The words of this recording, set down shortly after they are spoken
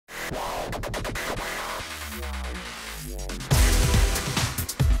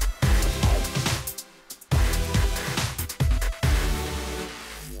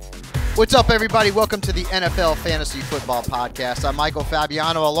What's up, everybody? Welcome to the NFL Fantasy Football Podcast. I'm Michael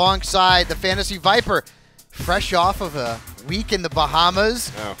Fabiano alongside the Fantasy Viper. Fresh off of a week in the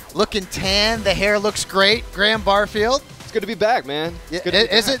Bahamas. Oh. Looking tan. The hair looks great. Graham Barfield. It's good to be back, man. Yeah,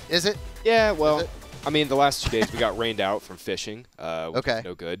 is it? Yeah, well, I mean, the last 2 days we got rained out from fishing. Okay.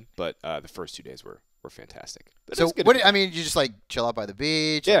 No good, but the first 2 days were fantastic. But So, it's good what? I mean, you just like chill out by the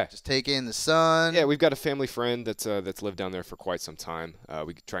beach? Yeah. Like, just take in the sun? Yeah, we've got a family friend that's lived down there for quite some time.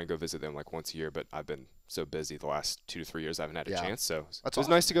 We try and go visit them like once a year, but I've been so busy the last 2 to 3 years I haven't had a chance. So it was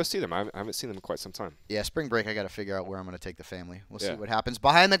nice to go see them. I haven't seen them in quite some time. Yeah, spring break, I got to figure out where I'm going to take the family. We'll see Yeah. what happens.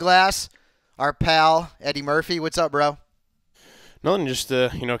 Behind the glass, our pal, Eddie Murphy. What's up, bro? Nothing, just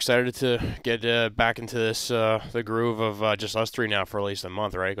excited to get back into this the groove of just us three now for at least a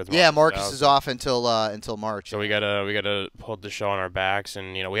month, right? Yeah, Marcus is off until March. So we gotta hold the show on our backs,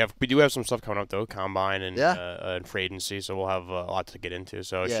 and we do have some stuff coming up though, combine and free agency, so we'll have a lot to get into.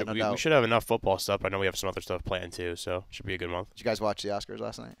 So we should have enough football stuff. I know we have some other stuff planned too, so it should be a good month. Did you guys watch the Oscars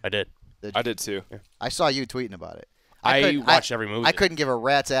last night? I did. I did too. Yeah. I saw you tweeting about it. I watched every movie. I couldn't give a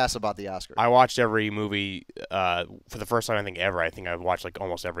rat's ass about the Oscars. I watched every movie for the first time I think ever. I think I've watched like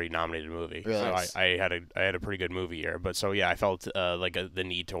almost every nominated movie. Really? So Nice. I had a pretty good movie year. But so yeah, I felt the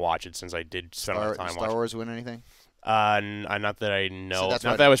need to watch it since I did spend a lot of time watching. Star Wars win anything? Not that I know. So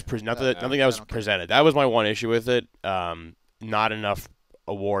Nothing that was presented. That was my one issue with it. Not enough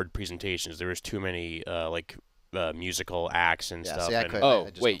award presentations. There was too many musical acts and stuff.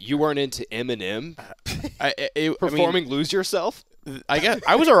 See, Wait, you weren't into Eminem performing "Lose Yourself"? I guess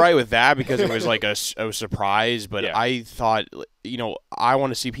I was all right with that because it was like a surprise, but Yeah. I thought, I want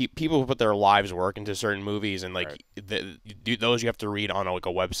to see people who put their lives work into certain movies, and those you have to read on a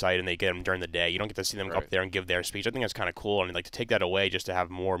website, and they get them during the day. You don't get to see them go up there and give their speech. I think that's kind of cool, and to take that away just to have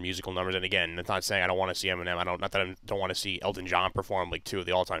more musical numbers. And again, it's not saying I don't want to see Eminem. Not that I don't want to see Elton John perform like 2 of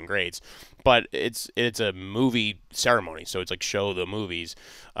the all-time greats, but it's a movie ceremony, so it's like show the movies.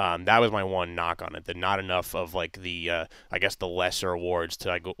 That was my one knock on it. That not enough of the lesser awards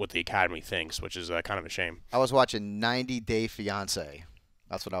to what the Academy thinks, which is kind of a shame. I was watching 90 Day Fiancé.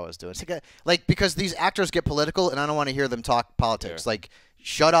 That's what I was doing. It's because these actors get political, and I don't want to hear them talk politics. Yeah. Like,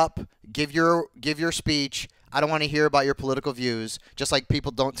 shut up, give your speech. I don't want to hear about your political views. Just like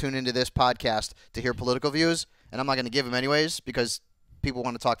people don't tune into this podcast to hear political views, and I'm not going to give them anyways because people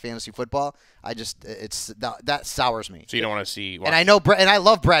want to talk fantasy football. That sours me. So you don't want to see. And I know, and I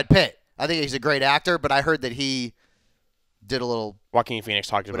love Brad Pitt. I think he's a great actor, but I heard that he did a little. Joaquin Phoenix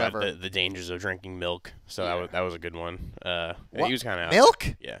talked about whatever. the dangers of drinking milk, so that was a good one. He was kind of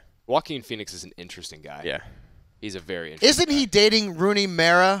milk. Yeah, Joaquin Phoenix is an interesting guy. yeah. He's a very interesting Isn't he dating Rooney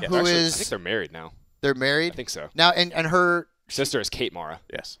Mara, Yeah, who Actually, is? I think they're married now. They're married I think so. now, and her Sister is Kate Mara.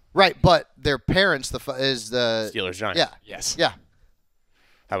 Yes. right, but their parents is the Steelers Giants. yeah, Yes. yeah.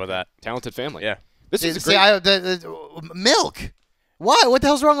 How about that? Talented family. Yeah. This is a See, great. milk. Why? What the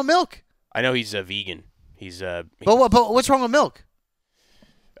hell's wrong with milk? I know he's a vegan. He's But what's wrong with milk?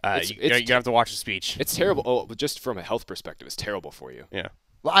 you have to watch the speech. It's terrible. Oh, but just from a health perspective, it's terrible for you. Yeah.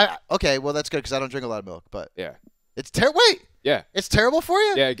 Well, well that's good because I don't drink a lot of milk, but Yeah. it's terrible. Wait, Yeah. it's terrible for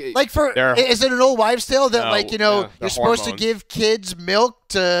you? Yeah. Like is it an old wives' tale that No, you're supposed to hormones. give kids milk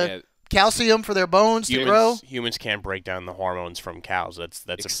to calcium for their bones to grow? Humans can't break down the hormones from cows. That's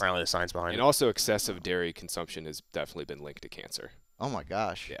apparently the science behind And it. also, excessive dairy consumption has definitely been linked to cancer. Oh my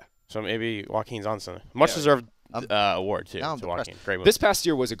gosh. Yeah. So maybe Joaquin's on something. Much deserved award too. I'm To Joaquin. Great movie. This past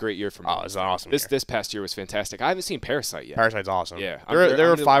year was a great year for me. Oh, it's an awesome This year. this past year was fantastic. I haven't seen Parasite yet. Parasite's awesome. Yeah.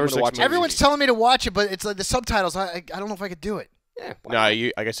 There are 5 or I'm gonna 6 watch movies. it. Everyone's telling me to watch it, but it's like the subtitles. I don't know if I could do it. Yeah. No,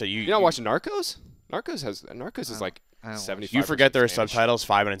 like I said, You're not watching Narcos? Narcos is like I don't 75. You forget there are subtitles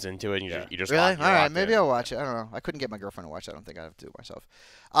 5 minutes into it, and you just Really? lock- you're All right, locked maybe in. I'll watch it. I don't know. I couldn't get my girlfriend to watch it. I don't think I have to do it myself.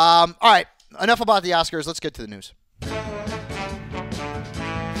 All right, enough about the Oscars. Let's get to the news.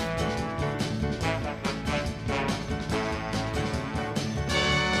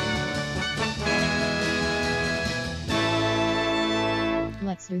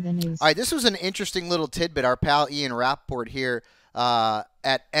 Let's do the news. All right, this was an interesting little tidbit. Our pal Ian Rappaport here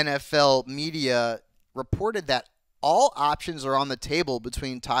at NFL Media reported that all options are on the table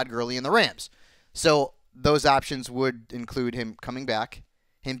between Todd Gurley and the Rams. So those options would include him coming back,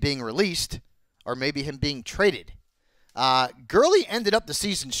 him being released, or maybe him being traded. Gurley ended up the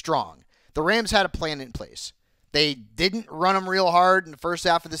season strong. The Rams had a plan in place. They didn't run him real hard in the first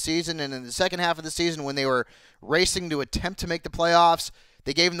half of the season, and in the second half of the season when they were racing to attempt to make the playoffs,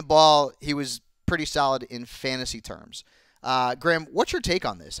 they gave him the ball. He was pretty solid in fantasy terms. Graham, what's your take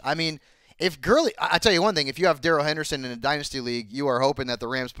on this? I mean, if Gurley, I tell you one thing, if you have Darrell Henderson in a dynasty league, you are hoping that the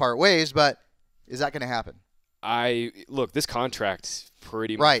Rams part ways, but is that going to happen? Look, this contract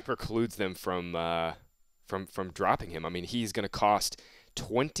pretty much precludes them from dropping him. I mean, he's going to cost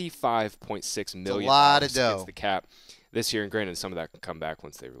 $25.6 million against the cap this year, and granted, some of that can come back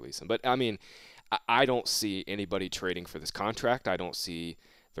once they release him. But I mean, I don't see anybody trading for this contract. I don't see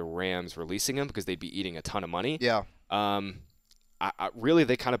the Rams releasing him because they'd be eating a ton of money. Yeah. Really,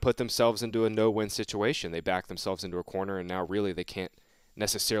 they kind of put themselves into a no-win situation. They backed themselves into a corner, and now really they can't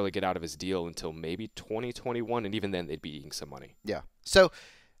necessarily get out of his deal until maybe 2021, and even then they'd be eating some money. Yeah. So,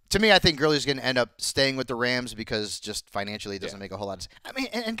 to me, I think Gurley's going to end up staying with the Rams because just financially it doesn't make a whole lot of sense. I mean,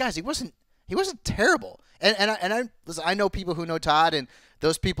 and guys, he wasn't terrible. And I know people who know Todd, and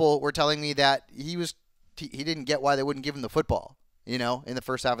those people were telling me that he didn't get why they wouldn't give him the football, in the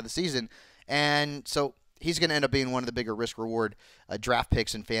first half of the season. And so he's going to end up being one of the bigger risk-reward draft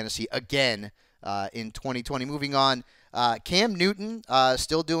picks in fantasy again in 2020. Moving on, Cam Newton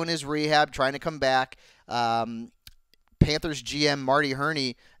still doing his rehab, trying to come back. Panthers GM Marty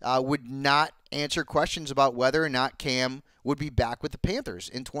Hurney would not answer questions about whether or not Cam would be back with the Panthers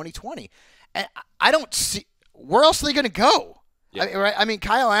in 2020. And I don't see – where else are they going to go? Yeah. I mean,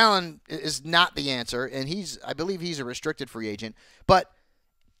 Kyle Allen is not the answer, and I believe he's a restricted free agent. But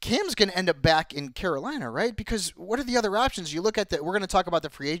Cam's going to end up back in Carolina, right? Because what are the other options? You look at we're going to talk about the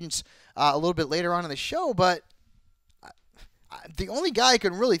free agents a little bit later on in the show, but the only guy I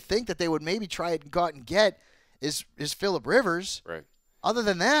can really think that they would maybe try and go out and get is Phillip Rivers. Right. Other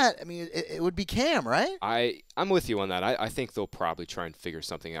than that, I mean, it would be Cam, right? I'm with you on that. I think they'll probably try and figure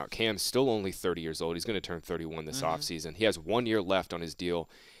something out. Cam's still only 30 years old. He's going to turn 31 this offseason. He has 1 year left on his deal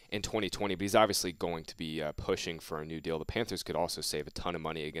in 2020, but he's obviously going to be pushing for a new deal. The Panthers could also save a ton of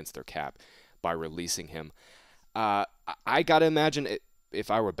money against their cap by releasing him. I got to imagine if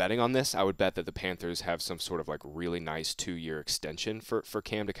I were betting on this, I would bet that the Panthers have some sort of like really nice 2-year extension for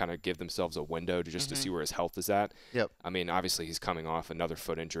Cam to kind of give themselves a window to see where his health is at. Yep. I mean, obviously he's coming off another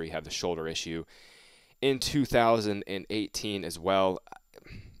foot injury, had the shoulder issue in 2018 as well.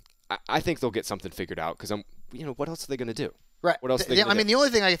 I think they'll get something figured out because what else are they going to do? Right. What else? I mean, the only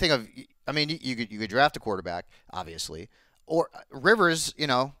thing I can think of, I mean, you could draft a quarterback, obviously, or Rivers,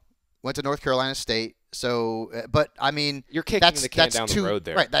 went to North Carolina State. So, but I mean, you're kicking the can down the road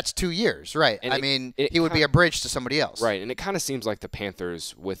there. Right. That's 2 years. Right. And he would be a bridge to somebody else. Right. And it kind of seems like the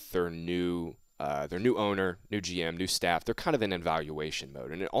Panthers, with their new owner, new GM, new staff, they're kind of in evaluation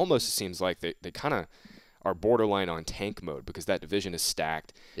mode. And it almost seems like they kind of are borderline on tank mode because that division is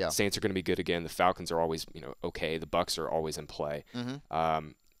stacked. Yeah. Saints are going to be good again. The Falcons are always, okay. The Bucs are always in play.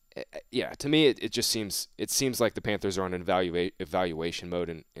 Mm-hmm. Yeah, to me, it just seems like the Panthers are on an evaluation mode,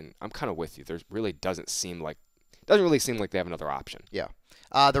 and I'm kind of with you. There really doesn't really seem like they have another option. Yeah.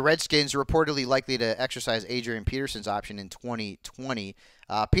 The Redskins are reportedly likely to exercise Adrian Peterson's option in 2020.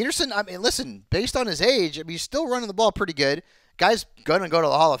 Peterson, I mean, listen, based on his age, I mean, he's still running the ball pretty good. Guy's going to go to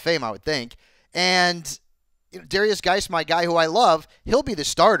the Hall of Fame, I would think. And Darius Geis, my guy who I love, he'll be the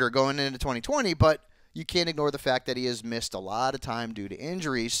starter going into 2020, but you can't ignore the fact that he has missed a lot of time due to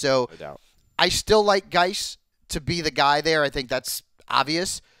injuries. So no doubt. I still like Geis to be the guy there. I think that's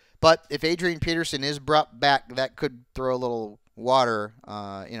obvious. But if Adrian Peterson is brought back, that could throw a little water,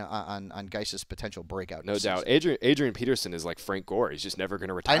 on Geis's potential breakout. No doubt. Adrian Peterson is like Frank Gore. He's just never going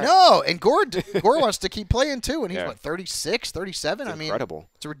to retire. I know. And Gore wants to keep playing too. And he's 36, 37. It's incredible.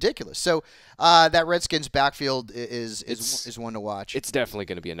 It's ridiculous. So that Redskins backfield is one to watch. It's definitely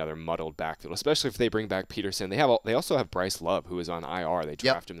going to be another muddled backfield, especially if they bring back Peterson. They also have Bryce Love, who is on IR. They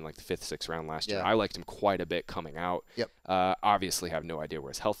drafted him in like the 5th, 6th round last year. I liked him quite a bit coming out. Yep. Obviously have no idea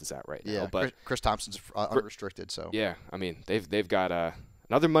where his health is at right now. But Chris Thompson's unrestricted. So yeah, I mean they've got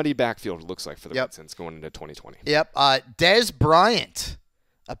another muddy backfield, it looks like, for the Redskins going into 2020. Yep. Dez Bryant.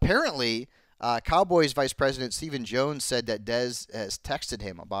 Apparently, Cowboys Vice President Stephen Jones said that Dez has texted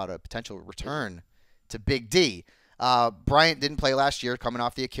him about a potential return to Big D. Bryant didn't play last year, coming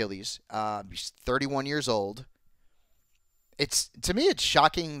off the Achilles. He's 31 years old. To me, it's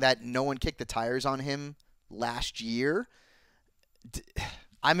shocking that no one kicked the tires on him last year.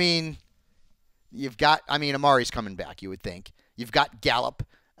 I mean, Amari's coming back, you would think. You've got Gallup.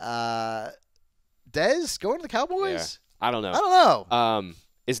 Dez going to the Cowboys? Yeah. I don't know.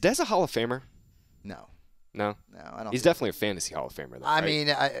 Is Dez a Hall of Famer? No. No, I don't. He's definitely a fantasy Hall of Famer, though. I mean,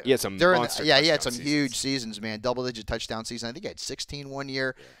 he had some monster. He had some seasons. huge seasons, man. Double-digit touchdown season. I think he had 16 one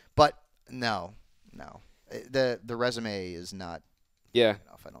year. Yeah. But no. The resume is not. Yeah.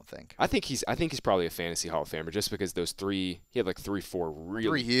 Enough, I don't think. I think he's probably a fantasy Hall of Famer just because he had like 3-4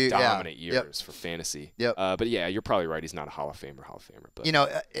 really dominant years for fantasy. Yep. But yeah, you're probably right. He's not a Hall of Famer. But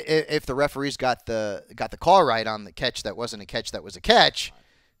if the referees got the call right on the catch that wasn't a catch that was a catch,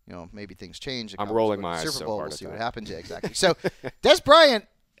 maybe things change. I'm rolling my eyes Super so Bowl, hard we'll at see that. what happens. Yeah, exactly. So, Des Bryant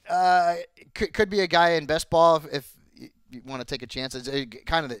could be a guy in best ball if you want to take a chance. It's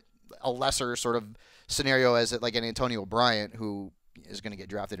kind of a lesser sort of scenario as like an Antonio Bryant, who is going to get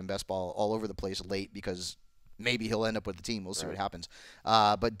drafted in best ball all over the place late because maybe he'll end up with the team. We'll see what happens.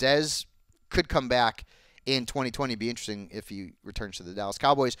 But Dez could come back in 2020. Be interesting if he returns to the Dallas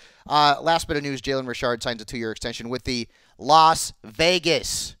Cowboys. Last bit of news, Jalen Richard signs a 2-year extension with the Las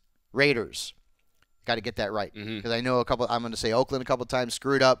Vegas Raiders. Got to get that right because I know I'm going to say Oakland a couple times,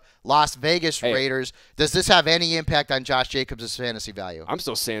 screwed up. Las Vegas Raiders. Does this have any impact on Josh Jacobs' fantasy value? I'm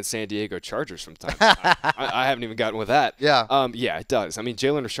still saying San Diego Chargers from time to time. I haven't even gotten with that. Yeah. Yeah, it does. I mean,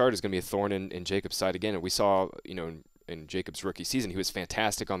 Jalen Richard is going to be a thorn in Jacobs' side again, and we saw, in Jacobs' rookie season, he was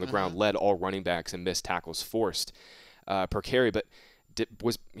fantastic on the ground, led all running backs and missed tackles forced per carry, but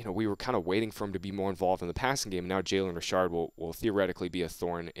we were kind of waiting for him to be more involved in the passing game. Now Jalen Richard will theoretically be a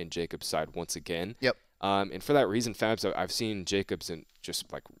thorn in Jacobs' side once again. Yep. And for that reason, Fabs, I've seen Jacobs in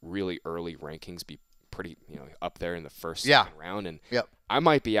just like really early rankings be pretty, up there in the first second round, and I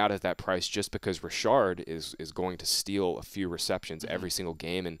might be out at that price just because Richard is going to steal a few receptions every single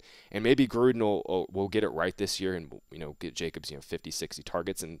game, and maybe Gruden will get it right this year and get Jacobs 50, 60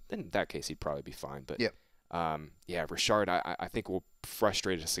 targets, and in that case he'd probably be fine. But Richard, I think will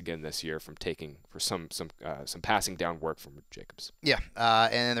frustrate us again this year from taking for some passing down work from Jacobs. Yeah,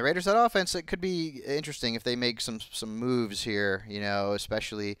 and the Raiders, that offense, it could be interesting if they make some moves here.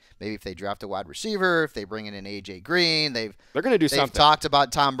 Especially maybe if they draft a wide receiver, if they bring in an AJ Green. They're going to do something. They've talked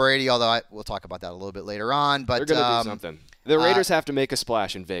about Tom Brady, although we'll talk about that a little bit later on. But they're going to do something. The Raiders have to make a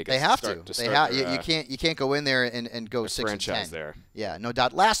splash in Vegas. They have to. You can't go in there and go 6-10 there. Yeah, no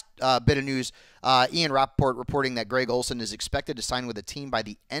doubt. Last bit of news: Ian Rappaport reporting that Greg Olsen is expected to sign with a team by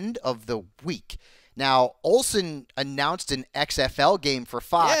the end of the week. Now, Olsen announced an XFL game for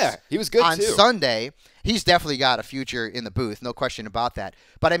Fox. Yeah, he was good on too. Sunday. He's definitely got a future in the booth, no question about that.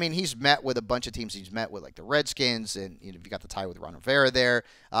 But I mean, he's met with a bunch of teams. He's met with like the Redskins, and you got the tie with Ron Rivera there.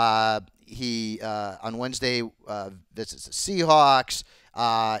 He on Wednesday visits the Seahawks.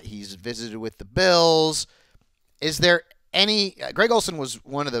 He's visited with the Bills. Is there any? Greg Olsen was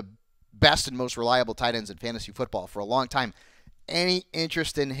one of the best and most reliable tight ends in fantasy football for a long time. Any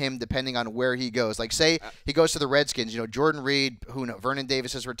interest in him depending on where he goes? Like, say he goes to the Redskins, Jordan Reed, Vernon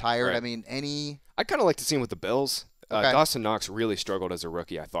Davis is retired. Right. I mean, I'd kind of like to see him with the Bills. Okay. Dawson Knox really struggled as a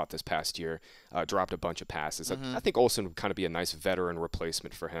rookie, I thought, this past year. Dropped a bunch of passes. I think Olsen would kind of be a nice veteran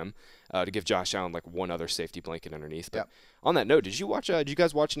replacement for him to give Josh Allen like one other safety blanket underneath. But on that note, did you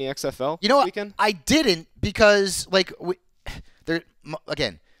guys watch any XFL this weekend? I didn't because, like,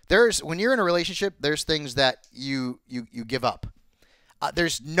 there's when you're in a relationship, there's things that you give up.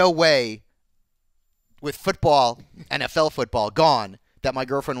 There's no way with football, NFL football gone, that my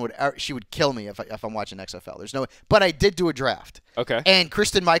girlfriend would kill me if I'm watching XFL. There's no way. But I did do a draft. Okay. And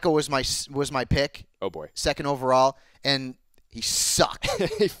Kristen Michael was my pick. Oh boy. Second overall, and he sucked.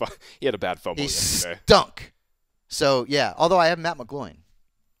 He had a bad fumble He yesterday. stunk. So yeah, although I have Matt McGloin,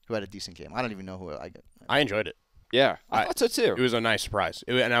 who had a decent game. I don't even know who I got. I enjoyed it. Yeah, I thought so too. It was a nice surprise,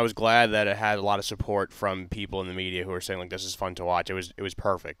 and I was glad that it had a lot of support from people in the media who were saying like this is fun to watch. It was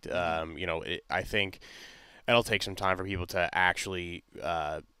perfect. I think it'll take some time for people to actually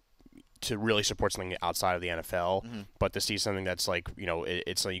to really support something outside of the NFL, but to see something that's like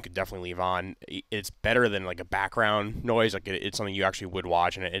it's something you could definitely leave on. It's better than like a background noise. Like it's something you actually would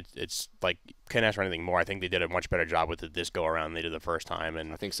watch, and it's like can't ask for anything more. I think they did a much better job with it this go around than they did the first time,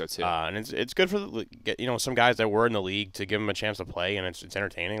 and I think so too. And it's good for some guys that were in the league to give them a chance to play, and it's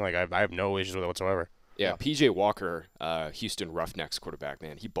entertaining. Like I have no issues with it whatsoever. Yeah, PJ Walker, Houston Roughnecks quarterback,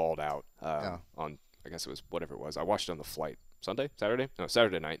 man, he balled out on I guess it was whatever it was. I watched it on the flight.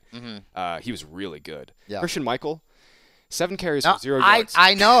 Saturday night. He was really good. Yeah. Christian Michael, 7 carries for 0 yards.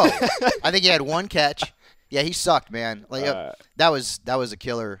 I know. I think he had 1 catch. Yeah, he sucked, man. Like that was a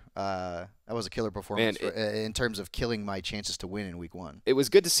killer. That was a killer performance in terms of killing my chances to win in week 1. It was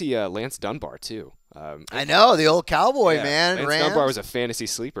good to see Lance Dunbar too. I know, the old cowboy, man. Lance Dunbar was a fantasy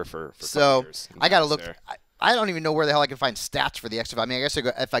sleeper for so years. I got to look. I don't even know where the hell I can find stats for the XFL. I mean, I guess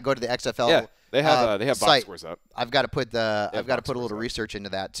if I go to the XFL, they have box scores up. I've got to put a little research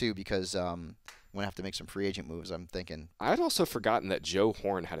into that too because I'm gonna have to make some free agent moves. I'm thinking. I'd also forgotten that Joe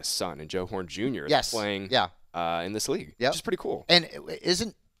Horn had a son, and Joe Horn Jr. is playing in this league, which is pretty cool. And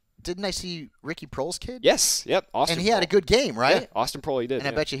didn't I see Ricky Prohl's kid? Yes. Yep. Austin and he had a good game, right? Yeah, Austin Prohl, he did. And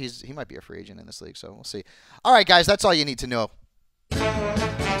I bet you he might be a free agent in this league. So we'll see. All right, guys, that's all you need to know.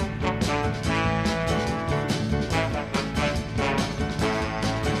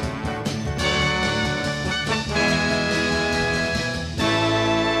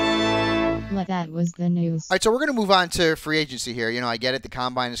 was the news. All right, so we're going to move on to free agency here. I get it. The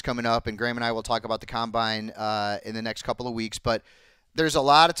Combine is coming up, and Graham and I will talk about the Combine in the next couple of weeks. But there's a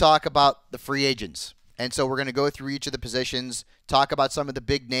lot of talk about the free agents. And so we're going to go through each of the positions, talk about some of the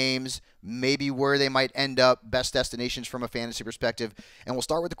big names, maybe where they might end up, best destinations from a fantasy perspective. And we'll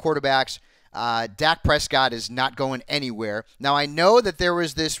start with the quarterbacks. Dak Prescott is not going anywhere. Now, I know that there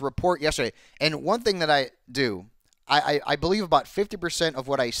was this report yesterday, and one thing that I do, I believe about 50% of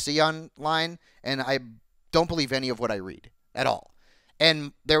what I see online, and I don't believe any of what I read at all.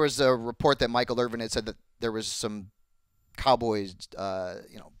 And there was a report that Michael Irvin had said that there was some Cowboys,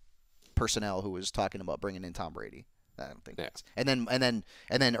 personnel who was talking about bringing in Tom Brady. I don't think that's. And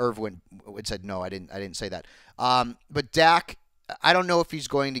then Irvin said no, I didn't say that. But Dak, I don't know if he's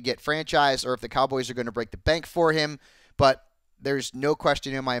going to get franchised or if the Cowboys are going to break the bank for him, but there's no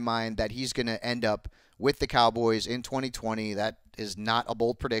question in my mind that he's going to end up with the Cowboys in 2020. That is not a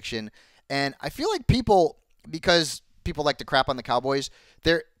bold prediction. And I feel like because people like to crap on the Cowboys,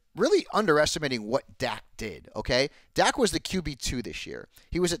 they're really underestimating what Dak did, okay? Dak was the QB2 this year.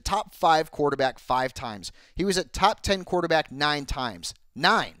 He was a top 5 quarterback 5 times. He was a top 10 quarterback 9 times.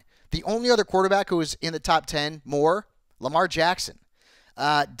 9. The only other quarterback who was in the top 10 more, Lamar Jackson.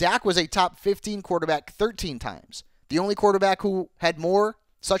 Dak was a top 15 quarterback 13 times. The only quarterback who had more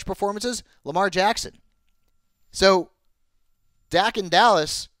such performances, Lamar Jackson. So, Dak in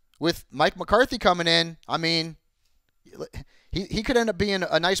Dallas with Mike McCarthy coming in, I mean, he could end up being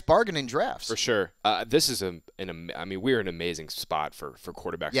a nice bargain in drafts. For sure. This is we're in an amazing spot for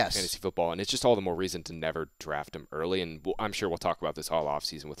quarterbacks in fantasy football, and it's just all the more reason to never draft him early. And I'm sure we'll talk about this all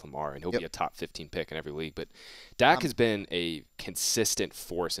offseason with Lamar, and he'll be a top 15 pick in every league. But Dak has been a consistent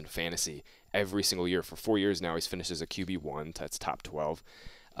force in fantasy every single year. For 4 years now, he's finished as a QB1. That's top 12.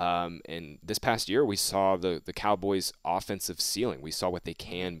 And this past year, we saw the Cowboys' offensive ceiling. We saw what they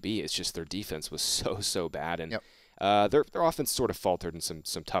can be. It's just their defense was so bad. And their offense sort of faltered in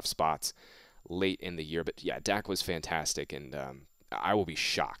some tough spots late in the year. But, yeah, Dak was fantastic, and I will be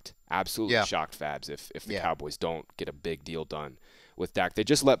shocked, absolutely shocked, Fabs, if the Cowboys don't get a big deal done with Dak. They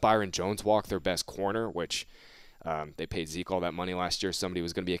just let Byron Jones walk, their best corner, which they paid Zeke all that money last year. Somebody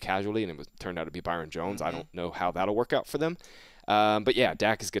was going to be a casualty, and it turned out to be Byron Jones. I don't know how that'll work out for them. But, yeah,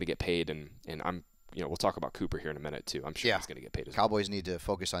 Dak is going to get paid, and I'm we'll talk about Cooper here in a minute, too. I'm sure he's going to get paid as well. Cowboys need to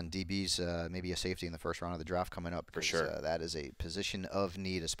focus on DBs, maybe a safety in the first round of the draft coming up. For sure. That is a position of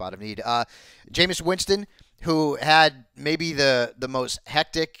need, a spot of need. Jameis Winston, who had maybe the most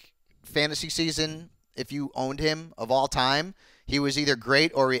hectic fantasy season, if you owned him, of all time. He was either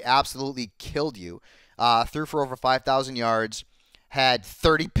great or he absolutely killed you. Threw for over 5,000 yards. Had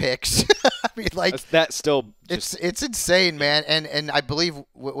 30 picks. I mean, that's still it's insane, man. And I believe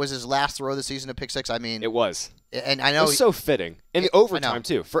was his last throw of the season a pick 6. I mean, it was. And I know it was so fitting in overtime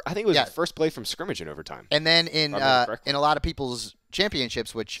too. I think it was the first play from scrimmage in overtime. And then in a lot of people's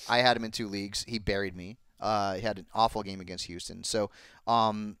championships, which I had him in 2 leagues, he buried me. He had an awful game against Houston. So,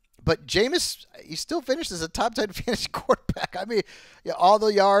 but Jameis, he still finished as a top 10 fantasy quarterback. I mean, all the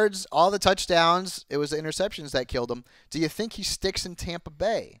yards, all the touchdowns, it was the interceptions that killed him. Do you think he sticks in Tampa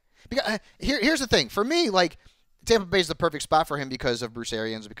Bay? Because here's the thing. For me, Tampa Bay is the perfect spot for him because of Bruce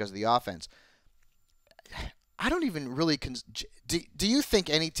Arians, because of the offense. I don't even really do you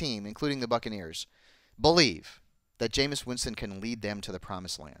think any team, including the Buccaneers, believe that Jameis Winston can lead them to the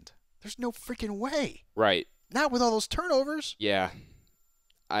promised land? There's no freaking way. Right. Not with all those turnovers. Yeah.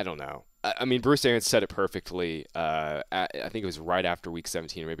 I don't know. I mean, Bruce Arians said it perfectly. I think it was right after Week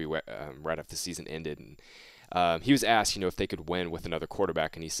 17, or maybe right after the season ended. And he was asked, if they could win with another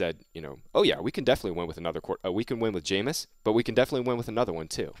quarterback, and he said, oh yeah, we can definitely win with another we can win with Jameis, but we can definitely win with another one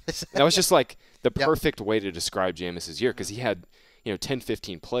too. That was just like the perfect way to describe Jameis's year, because he had 10,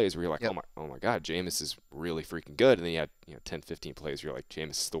 15 plays where you're like, oh my God, Jameis is really freaking good. And then you had 10, 15 plays where you're like,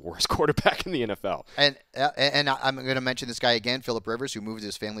 Jameis is the worst quarterback in the NFL. And I'm going to mention this guy again, Phillip Rivers, who moved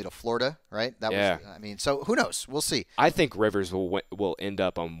his family to Florida, right? So who knows? We'll see. I think Rivers will end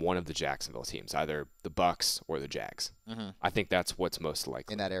up on one of the Jacksonville teams, either the Bucks or the Jags. Mm-hmm. I think that's what's most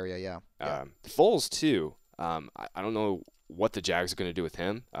likely. In that area, Foles, too. I don't know what the Jags are going to do with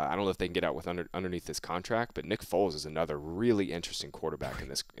him. I don't know if they can get out with underneath this contract, but Nick Foles is another really interesting quarterback in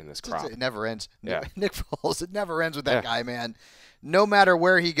this crop. It never ends. Yeah. Nick Foles, it never ends with that guy, man. No matter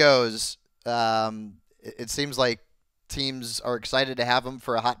where he goes, it seems like teams are excited to have him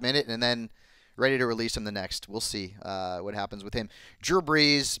for a hot minute and then ready to release him the next. We'll see what happens with him. Drew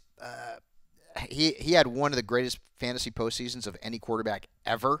Brees, he had one of the greatest fantasy postseasons of any quarterback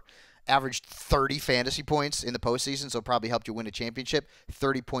ever. averaged 30 fantasy points in the postseason, so probably helped you win a championship.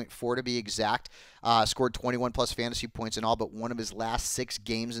 30.4 to be exact. Scored 21-plus fantasy points in all but one of his last 6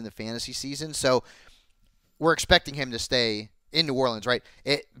 games in the fantasy season. So we're expecting him to stay in New Orleans, right?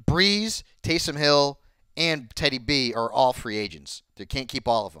 Breeze, Taysom Hill, and Teddy B are all free agents. They can't keep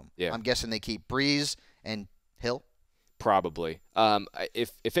all of them. Yeah. I'm guessing they keep Breeze and Hill. Probably.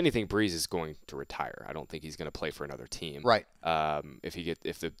 If anything, Breeze is going to retire. I don't think he's going to play for another team. Right.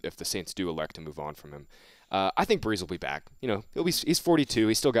 If the Saints do elect to move on from him, I think Breeze will be back. He's 42.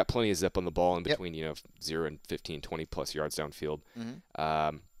 He's still got plenty of zip on the ball in between. 0 and 15, 20 plus yards downfield.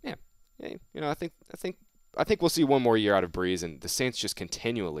 I think we'll see one more year out of Breeze, and the Saints just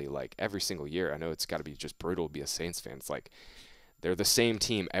continually, like every single year. I know it's got to be just brutal to be a Saints fan. It's like they're the same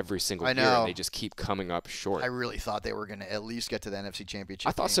team every single year, and they just keep coming up short. I really thought they were going to at least get to the NFC Championship.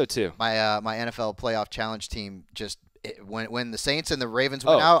 I thought so too. My NFL Playoff Challenge team when the Saints and the Ravens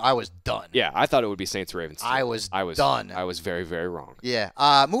went out, I was done. Yeah, I thought it would be Saints Ravens. I was done. I was very, very wrong. Yeah.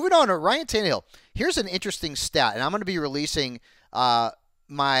 Moving on to Ryan Tannehill. Here's an interesting stat, and I'm going to be releasing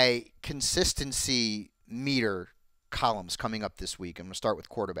my consistency meter columns coming up this week. I'm going to start with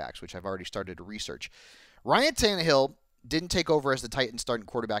quarterbacks, which I've already started to research. Ryan Tannehill didn't take over as the Titans starting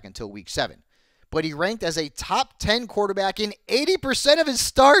quarterback until week 7, but he ranked as a top 10 quarterback in 80% of his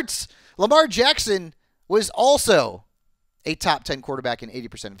starts. Lamar Jackson was also a top 10 quarterback in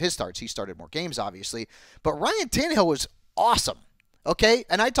 80% of his starts. He started more games, obviously, but Ryan Tannehill was awesome. Okay?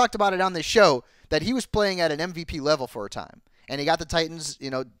 And I talked about it on this show that he was playing at an MVP level for a time, and he got the Titans,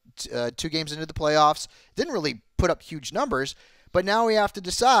 2 games into the playoffs. Didn't really put up huge numbers, but now we have to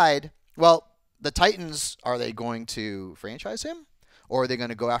decide, well, the Titans, are they going to franchise him? Or are they going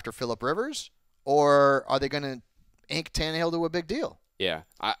to go after Phillip Rivers? Or are they going to ink Tannehill to a big deal? Yeah.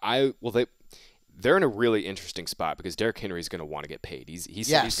 They're in a really interesting spot because Derrick Henry is going to want to get paid.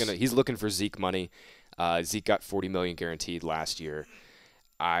 He's looking for Zeke money. Zeke got $40 million guaranteed last year.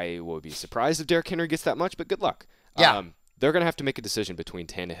 I will be surprised if Derrick Henry gets that much, but good luck. Yeah. They're going to have to make a decision between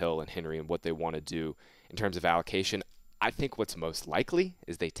Tannehill and Henry and what they want to do in terms of allocation. I think what's most likely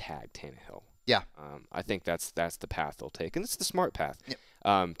is they tag Tannehill. Yeah. I think that's the path they'll take, and it's the smart path. Yep.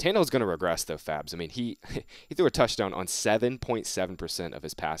 Tannehill's going to regress, though, Fabs. I mean, he threw a touchdown on 7.7% of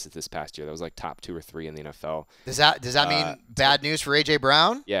his passes this past year. That was like top 2 or 3 in the NFL. Does that mean bad news for A.J.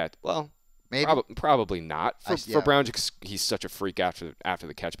 Brown? Yeah, well, maybe. Probably not. For Brown, he's such a freak after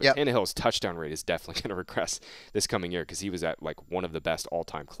the catch. But Tannehill's touchdown rate is definitely going to regress this coming year because he was at like one of the best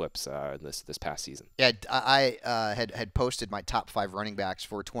all-time clips this past season. Yeah, I had posted my top 5 running backs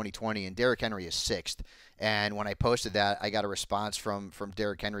for 2020, and Derrick Henry is 6th. And when I posted that, I got a response from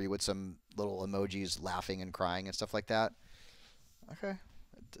Derrick Henry with some little emojis laughing and crying and stuff like that. Okay.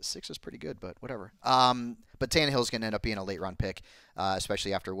 6 is pretty good, but whatever. But Tannehill's going to end up being a late-round pick,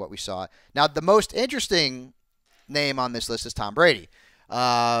 especially after what we saw. Now, the most interesting name on this list is Tom Brady.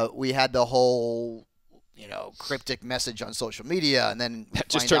 We had the whole, cryptic message on social media, and then that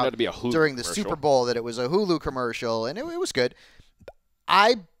just turned out to be a Hulu during the commercial. Super Bowl that it was a Hulu commercial, and it was good.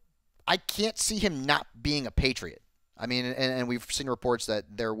 I can't see him not being a Patriot. I mean, and we've seen reports that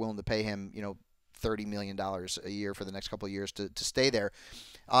they're willing to pay him, $30 million a year for the next couple of years to stay there.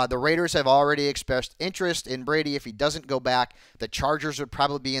 The Raiders have already expressed interest in Brady. If he doesn't go back, the Chargers would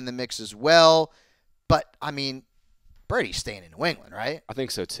probably be in the mix as well. But, I mean, Brady's staying in New England, right? I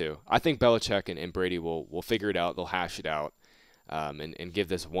think so, too. I think Belichick and Brady will figure it out. They'll hash it out and give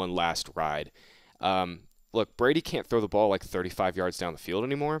this one last ride. Look, Brady can't throw the ball like 35 yards down the field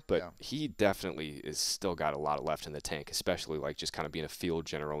anymore, but he definitely is still got a lot left in the tank, especially like just kind of being a field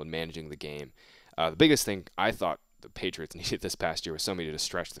general and managing the game. The biggest thing I thought the Patriots needed this past year was somebody to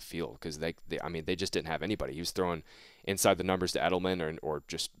stretch the field because they just didn't have anybody. He was throwing inside the numbers to Edelman or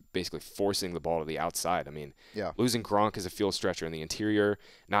just basically forcing the ball to the outside. I mean, losing Gronk as a field stretcher in the interior,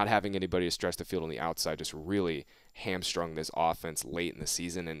 not having anybody to stretch the field on the outside just really hamstrung this offense late in the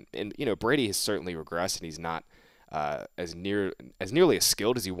season. And Brady has certainly regressed, and he's not as nearly as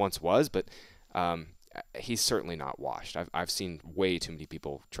skilled as he once was, but he's certainly not washed. I've seen way too many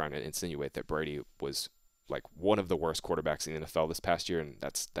people trying to insinuate that Brady was like one of the worst quarterbacks in the NFL this past year, and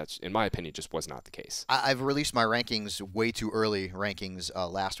that's in my opinion just was not the case. I've released my rankings way too early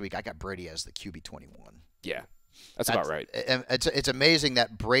last week. I got Brady as the QB 21. Yeah, that's about right. It's amazing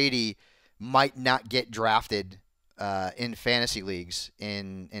that Brady might not get drafted in fantasy leagues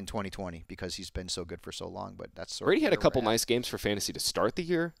in 2020 because he's been so good for so long. But that's Brady had a couple nice games for fantasy to start the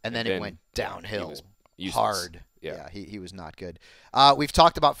year, and then it went downhill hard. Yeah. He was not good. We've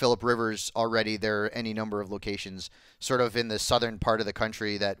talked about Phillip Rivers already. There are any number of locations sort of in the southern part of the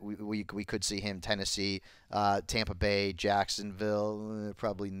country that we could see him. Tennessee, Tampa Bay, Jacksonville,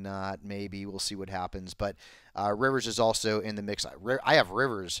 probably not. Maybe we'll see what happens. But Rivers is also in the mix. I have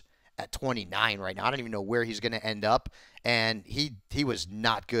Rivers at 29 right now. I don't even know where he's going to end up, and he was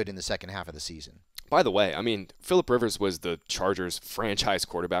not good in the second half of the season. By the way, I mean, Phillip Rivers was the Chargers franchise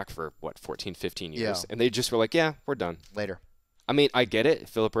quarterback for, 14, 15 years. Yeah. And they just were like, yeah, we're done. Later. I mean, I get it.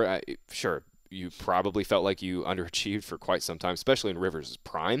 Sure, you probably felt like you underachieved for quite some time, especially in Rivers'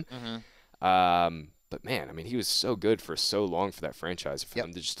 prime. Mm-hmm. But, man, I mean, he was so good for so long for that franchise. For Yep.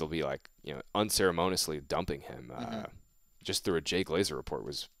 them to just still be, like, unceremoniously dumping him just through a Jay Glazer report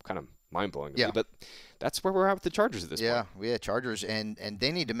was kind of mind-blowing to me. But that's where we're at with the Chargers at this point. Yeah, Chargers, and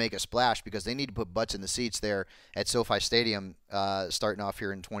they need to make a splash because they need to put butts in the seats there at SoFi Stadium starting off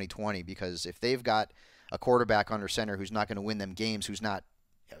here in 2020, because if they've got a quarterback under center who's not going to win them games, who's not,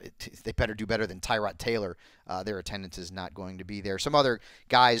 they better do better than Tyrod Taylor. Their attendance is not going to be there. Some other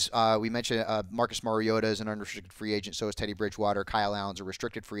guys, we mentioned Marcus Mariota is an unrestricted free agent, so is Teddy Bridgewater. Kyle Allen's a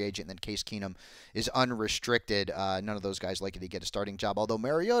restricted free agent, and then Case Keenum is unrestricted. None of those guys likely to get a starting job, although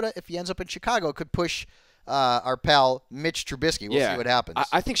Mariota, if he ends up in Chicago, could push our pal Mitch Trubisky. We'll see what happens.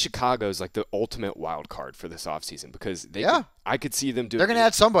 I think Chicago's like the ultimate wild card for this offseason because I could see them doing. They're going to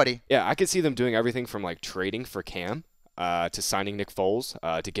add somebody. Yeah, I could see them doing everything from like trading for Cam to signing Nick Foles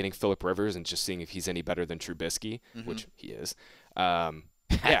to getting Phillip Rivers and just seeing if he's any better than Trubisky, which he is.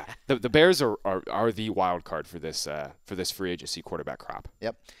 Yeah, the Bears are the wild card for this free agency quarterback crop.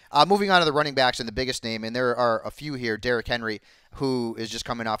 Yep. Moving on to the running backs, and the biggest name, and there are a few here. Derrick Henry, who is just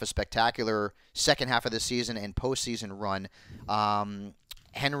coming off a spectacular second half of the season and postseason run.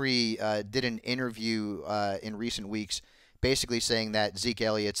 Henry did an interview in recent weeks basically saying that Zeke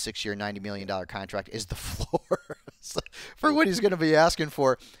Elliott's 6-year, $90 million contract is the floor for what he's going to be asking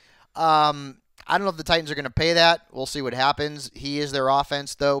for. I don't know if the Titans are going to pay that. We'll see what happens. He is their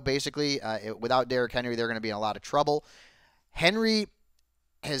offense, though, basically. Without Derrick Henry, they're going to be in a lot of trouble. Henry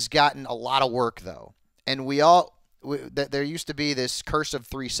has gotten a lot of work, though. And there used to be this curse of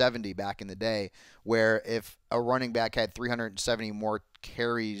 370 back in the day, where if a running back had 370 more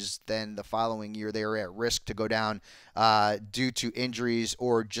carries, then the following year they were at risk to go down due to injuries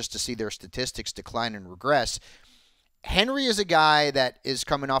or just to see their statistics decline and regress. Henry is a guy that is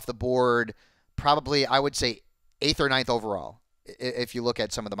coming off the board probably, I would say, 8th or 9th overall, if you look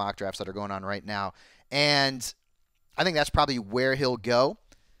at some of the mock drafts that are going on right now. And I think that's probably where he'll go.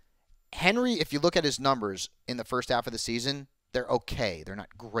 Henry, if you look at his numbers in the first half of the season, they're okay. They're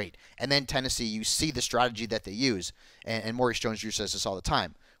not great. And then Tennessee, you see the strategy that they use. And Maurice Jones-Drew says this all the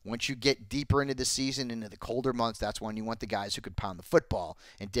time. Once you get deeper into the season, into the colder months, that's when you want the guys who could pound the football.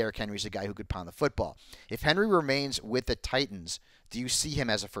 And Derrick Henry's a guy who could pound the football. If Henry remains with the Titans, do you see him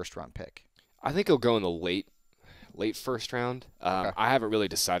as a first-round pick? I think he'll go in the late first round. Okay. I haven't really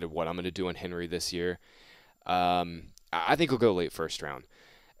decided what I'm going to do on Henry this year. I think he'll go late first round.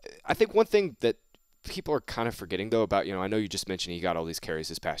 I think one thing that people are kind of forgetting, though, about, I know you just mentioned he got all these carries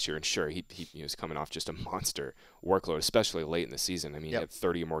this past year, and sure, he was coming off just a monster workload, especially late in the season. I mean, he had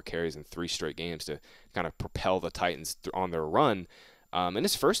 30 or more carries in 3 straight games to kind of propel the Titans on their run. In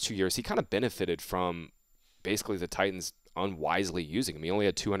his first 2 years, he kind of benefited from basically the Titans unwisely using him. He only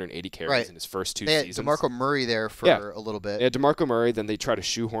had 280 carries in his first 2 seasons. They had DeMarco Murray there for a little bit. Yeah, DeMarco Murray. Then they try to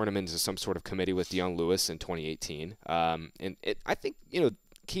shoehorn him into some sort of committee with Deion Lewis in 2018. I think,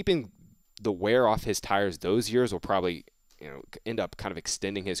 keeping the wear off his tires those years will probably, end up kind of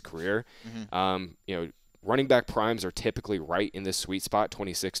extending his career. Mm-hmm. Running back primes are typically right in this sweet spot,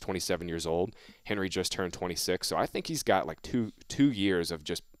 26, 27 years old. Henry just turned 26, so I think he's got like two years of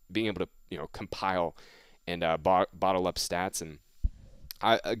just being able to, compile and bottle up stats. And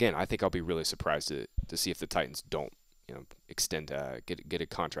I think I'll be really surprised to see if the Titans don't, extend, get a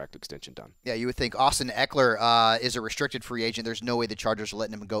contract extension done. Yeah, you would think Austin Eckler is a restricted free agent. There's no way the Chargers are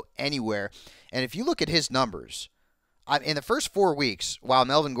letting him go anywhere. And if you look at his numbers, in the first 4 weeks, while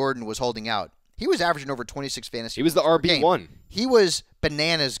Melvin Gordon was holding out, he was averaging over 26 fantasy. He was the RB1. He was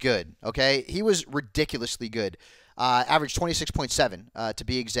bananas good, okay? He was ridiculously good. Averaged 26.7 to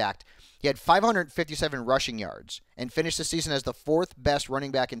be exact. He had 557 rushing yards and finished the season as the 4th best running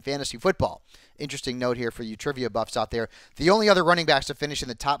back in fantasy football. Interesting note here for you trivia buffs out there. The only other running backs to finish in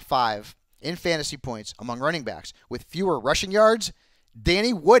the top 5 in fantasy points among running backs with fewer rushing yards,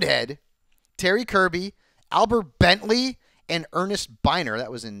 Danny Woodhead, Terry Kirby, Albert Bentley, and Ernest Biner.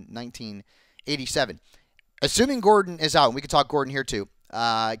 That was in 1987. Assuming Gordon is out, and we can talk Gordon here too,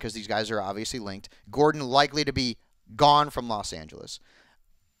 because these guys are obviously linked. Gordon likely to be gone from Los Angeles.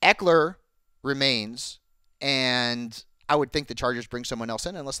 Eckler remains, and I would think the Chargers bring someone else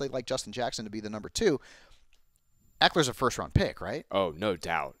in unless they like Justin Jackson to be the number 2. Eckler's a first-round pick, right? Oh, no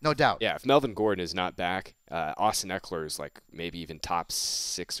doubt. No doubt. Yeah, if Melvin Gordon is not back, Austin Eckler is like maybe even top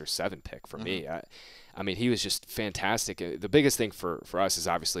 6 or 7 pick for me. I mean, he was just fantastic. The biggest thing for us is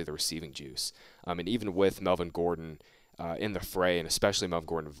obviously the receiving juice. And even with Melvin Gordon in the fray, and especially Melvin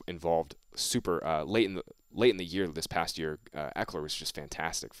Gordon involved super late in the year this past year, Eckler was just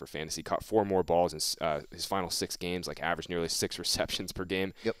fantastic for fantasy. Caught 4 more balls in his final 6 games, like averaged nearly 6 receptions per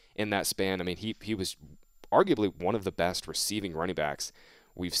game in that span. I mean, he was arguably one of the best receiving running backs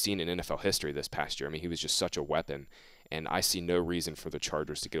we've seen in NFL history this past year. I mean, he was just such a weapon, and I see no reason for the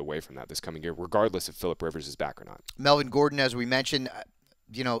Chargers to get away from that this coming year, regardless if Phillip Rivers is back or not. Melvin Gordon, as we mentioned,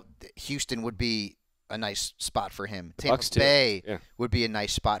 Houston would be a nice spot for him. Tampa Bay would be a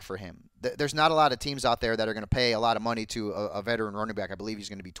nice spot for him. There's not a lot of teams out there that are going to pay a lot of money to a veteran running back. I believe he's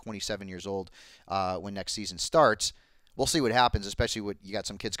going to be 27 years old when next season starts. We'll see what happens, especially with you got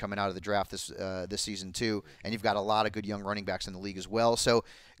some kids coming out of the draft this season too, and you've got a lot of good young running backs in the league as well. So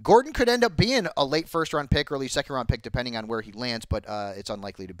Gordon could end up being a late first-round pick, early second-round pick, depending on where he lands, but it's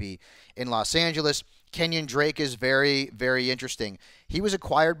unlikely to be in Los Angeles. Kenyon Drake is very, very interesting. He was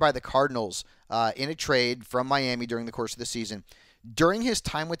acquired by the Cardinals in a trade from Miami during the course of the season. During his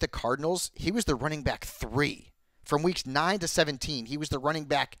time with the Cardinals, he was the running back 3. From weeks 9 to 17, he was the running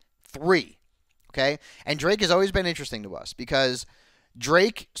back 3. Okay? And Drake has always been interesting to us because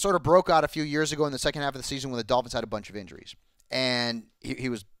Drake sort of broke out a few years ago in the second half of the season when the Dolphins had a bunch of injuries. And he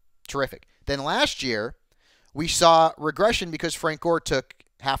was terrific. Then last year, we saw regression because Frank Gore took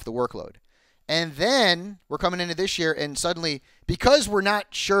half the workload. And then we're coming into this year, and suddenly, because we're not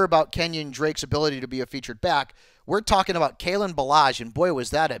sure about Kenyon Drake's ability to be a featured back, we're talking about Kalen Ballage, and boy,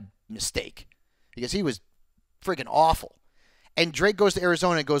 was that a mistake because he was freaking awful. And Drake goes to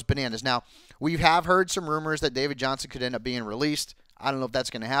Arizona and goes bananas. Now, we have heard some rumors that David Johnson could end up being released. I don't know if that's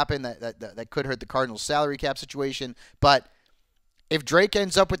going to happen. That could hurt the Cardinals' salary cap situation. But if Drake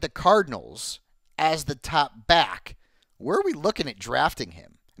ends up with the Cardinals as the top back, where are we looking at drafting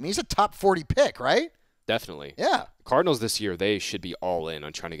him? I mean, he's a top 40 pick, right? Definitely. Yeah. Cardinals this year, they should be all in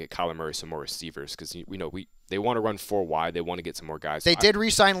on trying to get Kyler Murray some more receivers because they want to run 4 wide. They want to get some more guys. They did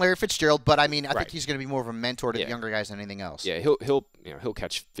re-sign Larry Fitzgerald, but I mean, I think he's going to be more of a mentor to the younger guys than anything else. Yeah, he'll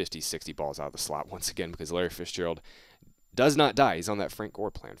catch 50, 60 balls out of the slot once again because Larry Fitzgerald does not die. He's on that Frank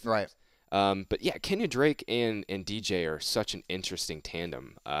Gore plan. Right. But yeah, Kenyon Drake and DJ are such an interesting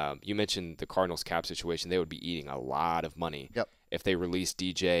tandem. You mentioned the Cardinals cap situation. They would be eating a lot of money if they release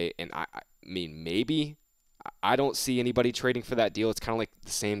DJ. And I mean, maybe I don't see anybody trading for that deal. It's kind of like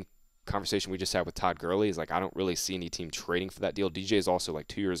the same conversation we just had with Todd Gurley. Is like I don't really see any team trading for that deal. DJ is also like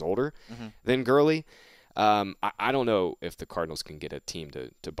 2 years older than Gurley. I don't know if the Cardinals can get a team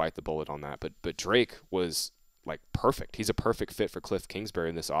to bite the bullet on that. But Drake was like perfect. He's a perfect fit for Cliff Kingsbury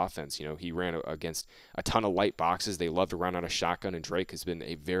in this offense. You know, he ran against a ton of light boxes. They love to run out of shotgun, and Drake has been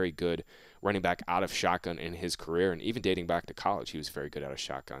a very good running back out of shotgun in his career, and even dating back to college, he was very good out of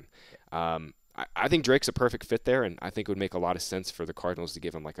shotgun. I think Drake's a perfect fit there, and I think it would make a lot of sense for the Cardinals to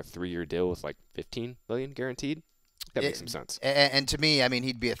give him like a 3-year deal with like $15 million guaranteed. That makes some sense. And to me, I mean,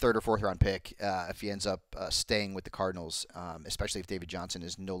 he'd be a 3rd or 4th round pick if he ends up staying with the Cardinals, especially if David Johnson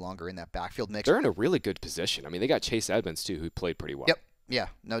is no longer in that backfield mix. They're in a really good position. I mean, they got Chase Edmonds, too, who played pretty well. Yep. Yeah,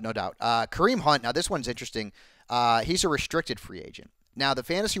 no doubt. Kareem Hunt, now this one's interesting. He's a restricted free agent. Now, the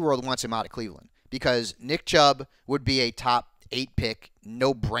fantasy world wants him out of Cleveland because Nick Chubb would be a top 8 pick,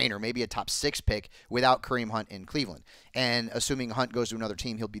 no-brainer, maybe a top 6 pick without Kareem Hunt in Cleveland. And assuming Hunt goes to another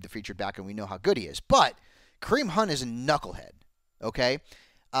team, he'll be the featured back, and we know how good he is. But Kareem Hunt is a knucklehead, okay?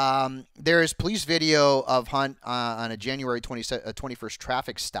 There is police video of Hunt on a January 21st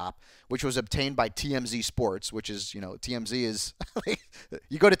traffic stop, which was obtained by TMZ Sports, which is, TMZ is –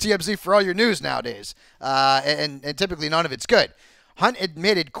 you go to TMZ for all your news nowadays, and typically none of it's good. Hunt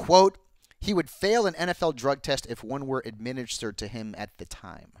admitted, quote, he would fail an NFL drug test if one were administered to him at the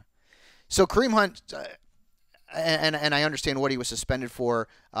time. So Kareem Hunt – and I understand what he was suspended for,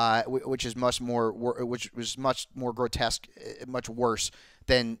 which was much more grotesque, much worse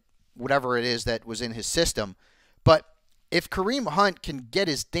than whatever it is that was in his system. But if Kareem Hunt can get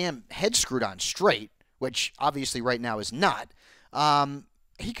his damn head screwed on straight, which obviously right now is not,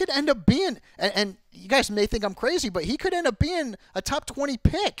 he could end up being, and you guys may think I'm crazy, but he could end up being a top 20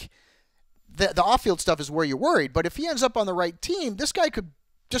 pick. The off-field stuff is where you're worried, but if he ends up on the right team, this guy could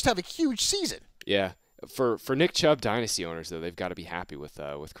just have a huge season. Yeah. For Nick Chubb dynasty owners, though, they've got to be happy with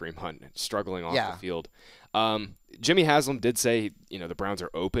Kareem Hunt struggling off the field. Jimmy Haslam did say, the Browns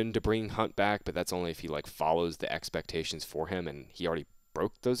are open to bringing Hunt back, but that's only if he follows the expectations for him, and he already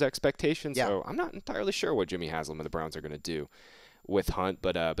broke those expectations. Yeah. So I'm not entirely sure what Jimmy Haslam and the Browns are going to do with Hunt.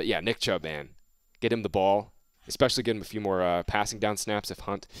 But yeah, Nick Chubb, man, get him the ball. Especially get him a few more passing down snaps if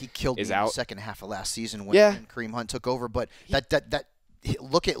Hunt he killed is me in out. the second half of last season when Kareem Hunt took over. But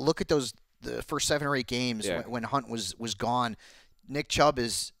look at those the first 7 or 8 games when Hunt was gone. Nick Chubb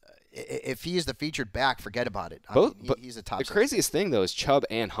is, if he is the featured back, forget about it. He's a top. The craziest thing though is Chubb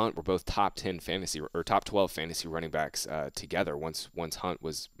and Hunt were both top 10 fantasy or top 12 fantasy running backs together once Hunt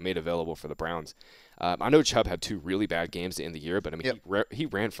was made available for the Browns. I know Chubb had 2 really bad games to end the year, but I mean he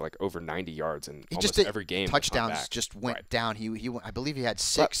ran for like over 90 yards in almost every game. Touchdowns just went down. He I believe he had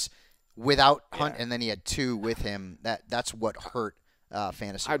 6 without Hunt, and then he had 2 with him. That's what hurt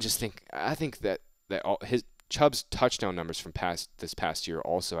fantasy. I think that all his Chubb's touchdown numbers from this past year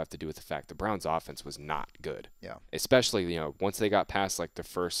also have to do with the fact the Browns' offense was not good. Yeah. Especially once they got past like the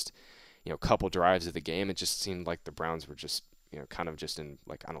first couple drives of the game, it just seemed like the Browns were just kind of just in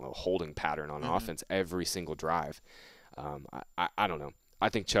like, I don't know, holding pattern on offense every single drive. I don't know. I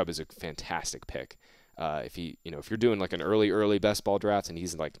think Chubb is a fantastic pick. If you're doing like an early best ball draft and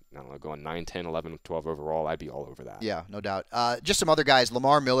he's like, I don't know, going 9, 10, 11, 12 overall, I'd be all over that. Yeah, no doubt. Just some other guys.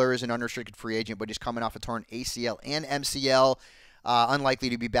 Lamar Miller is an unrestricted free agent, but he's coming off a torn ACL and MCL. Unlikely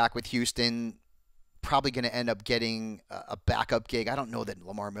to be back with Houston. Probably going to end up getting a backup gig. I don't know that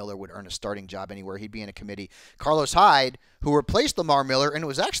Lamar Miller would earn a starting job anywhere. He'd be in a committee. Carlos Hyde, who replaced Lamar Miller, and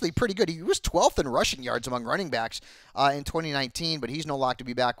was actually pretty good. He was 12th in rushing yards among running backs in 2019, but he's no lock to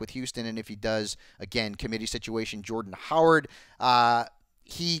be back with Houston. And if he does, again, committee situation. Jordan Howard,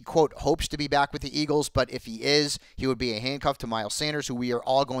 he, quote, hopes to be back with the Eagles, but if he is, he would be a handcuff to Miles Sanders, who we are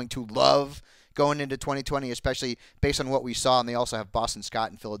all going to love going into 2020, especially based on what we saw. And they also have Boston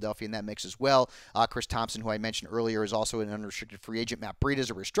Scott in Philadelphia in that mix as well. Chris Thompson, who I mentioned earlier, is also an unrestricted free agent. Matt Breida is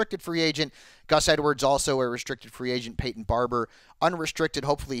a restricted free agent. Gus Edwards, also a restricted free agent. Peyton Barber, unrestricted.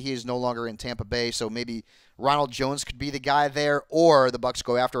 Hopefully he is no longer in Tampa Bay, so maybe Ronald Jones could be the guy there, or the Bucs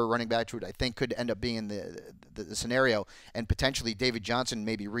go after a running back, which I think could end up being the scenario, and potentially David Johnson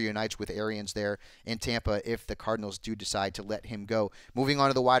maybe reunites with Arians there in Tampa if the Cardinals do decide to let him go. Moving on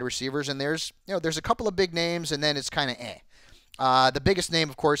to the wide receivers, and there's a couple of big names, and then it's kind of the biggest name,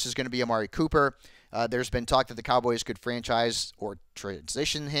 of course, is going to be Amari Cooper. There's been talk that the Cowboys could franchise or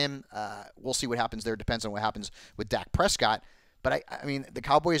transition him. We'll see what happens there. Depends on what happens with Dak Prescott. But, I mean, the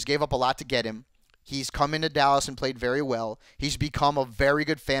Cowboys gave up a lot to get him. He's come into Dallas and played very well. He's become a very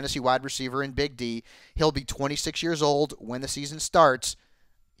good fantasy wide receiver in Big D. He'll be 26 years old when the season starts.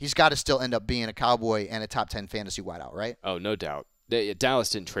 He's got to still end up being a Cowboy and a top 10 fantasy wideout, right? Oh, no doubt. Dallas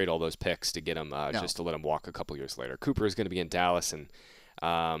didn't trade all those picks to get him just to let him walk a couple years later. Cooper is going to be in Dallas, and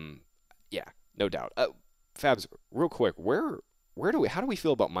yeah, no doubt. Fabs, real quick, how do we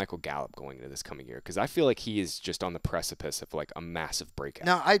feel about Michael Gallup going into this coming year? Because I feel like he is just on the precipice of like a massive breakout.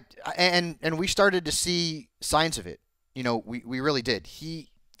 No, and we started to see signs of it. We really did.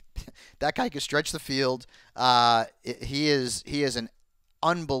 That guy can stretch the field. He is an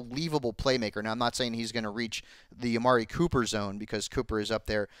unbelievable playmaker. Now, I'm not saying he's going to reach the Amari Cooper zone because Cooper is up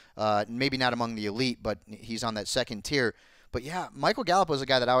there, maybe not among the elite, but he's on that second tier. But yeah, Michael Gallup was a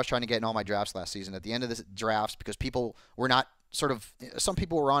guy that I was trying to get in all my drafts last season at the end of the drafts because people were not some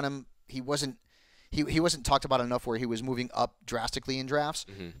people were on him. He wasn't talked about enough where he was moving up drastically in drafts.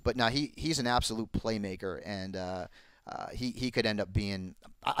 Mm-hmm. But now he's an absolute playmaker, and he could end up being.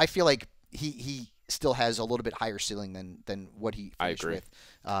 I feel like he still has a little bit higher ceiling than what he finished with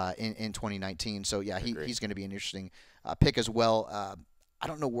in 2019. So yeah, he's going to be an interesting pick as well. I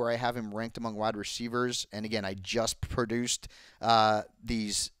don't know where I have him ranked among wide receivers, and again, I just produced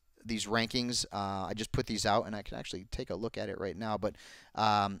these rankings. I just put these out, and I can actually take a look at it right now. But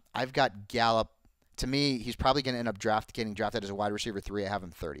I've got Gallup. To me, he's probably going to end up getting drafted as a wide receiver 3. I have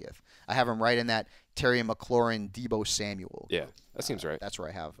him 30th. I have him right in that Terry McLaurin, Deebo Samuel. Yeah, that seems right. That's where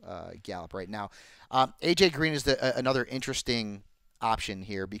I have Gallup right now. A.J. Green is another interesting option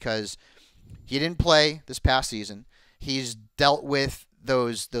here because he didn't play this past season. He's dealt with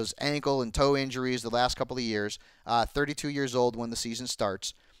those ankle and toe injuries the last couple of years. 32 years old when the season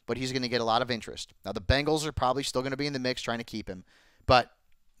starts. But he's going to get a lot of interest. Now, the Bengals are probably still going to be in the mix trying to keep him. But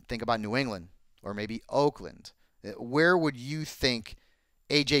think about New England or maybe Oakland. Where would you think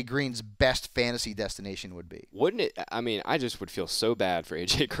A.J. Green's best fantasy destination would be? Wouldn't it? I mean, I just would feel so bad for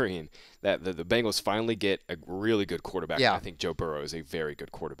A.J. Green that the Bengals finally get a really good quarterback. Yeah. I think Joe Burrow is a very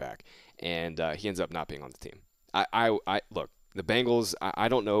good quarterback. And he ends up not being on the team. I look, the Bengals, I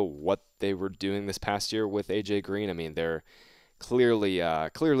don't know what they were doing this past year with A.J. Green. I mean, they're clearly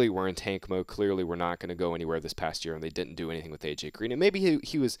we're in tank mode. Clearly we're not going to go anywhere this past year, and they didn't do anything with A.J. Green. And maybe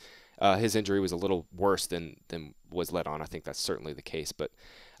he was his injury was a little worse than was let on. I think that's certainly the case. But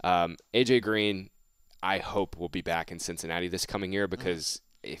A.J. Green, I hope will be back in Cincinnati this coming year because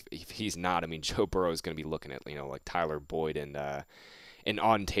if he's not, I mean, Joe Burrow is going to be looking at, like Tyler Boyd and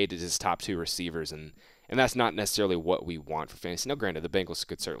Auden Tate as his top 2 receivers, and that's not necessarily what we want for fantasy. Now, granted, the Bengals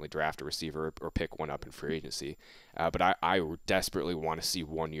could certainly draft a receiver or pick one up in free agency, but I desperately want to see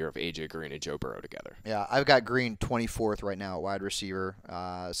 1 year of A.J. Green and Joe Burrow together. Yeah, I've got Green 24th right now at wide receiver,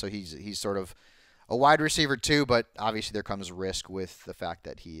 so he's sort of a wide receiver too, but obviously there comes risk with the fact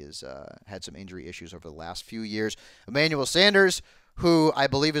that he has had some injury issues over the last few years. Emmanuel Sanders, who I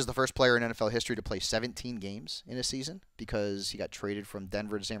believe is the first player in NFL history to play 17 games in a season because he got traded from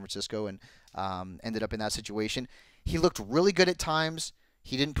Denver to San Francisco and ended up in that situation. He looked really good at times.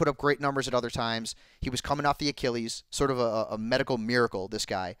 He didn't put up great numbers at other times. He was coming off the Achilles, sort of a medical miracle, this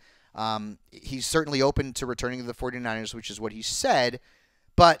guy. He's certainly open to returning to the 49ers, which is what he said,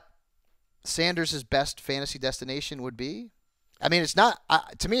 but Sanders' best fantasy destination would be? I mean, it's not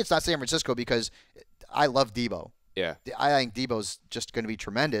to me, it's not San Francisco because I love Debo. Yeah. I think Debo's just going to be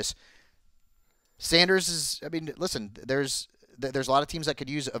tremendous. Sanders is, I mean, listen, there's a lot of teams that could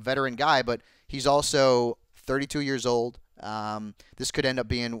use a veteran guy, but he's also 32 years old. This could end up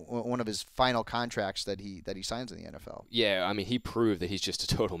being one of his final contracts that he signs in the NFL. Yeah, I mean, he proved that he's just a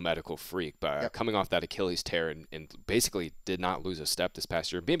total medical freak by coming off that Achilles tear and basically did not lose a step this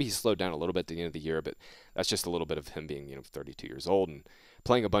past year. Maybe he slowed down a little bit at the end of the year, but that's just a little bit of him being 32 years old and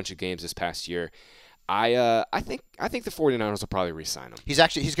playing a bunch of games this past year. I think the 49ers will probably re-sign him. He's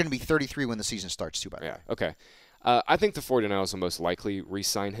going to be 33 when the season starts too, by the way. Okay. I think the 49ers will most likely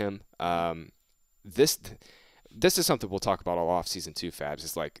re-sign him. This is something we'll talk about all offseason too, Fabs.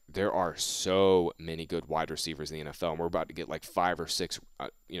 It's like there are so many good wide receivers in the NFL, and we're about to get like 5 or 6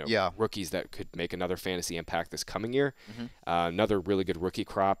 rookies that could make another fantasy impact this coming year. Mm-hmm. Another really good rookie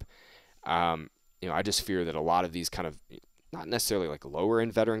crop. I just fear that a lot of these kind of not necessarily like lower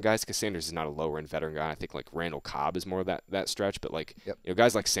end veteran guys, because Sanders is not a lower end veteran guy. I think like Randall Cobb is more of that stretch, but like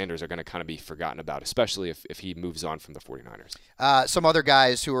guys like Sanders are going to kind of be forgotten about, especially if he moves on from the 49ers. Some other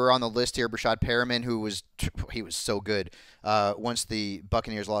guys who are on the list here: Brashad Perriman, who was so good once the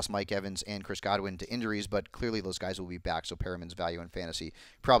Buccaneers lost Mike Evans and Chris Godwin to injuries, but clearly those guys will be back. So Perriman's value in fantasy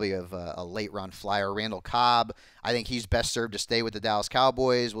probably of a late round flyer. Randall Cobb, I think he's best served to stay with the Dallas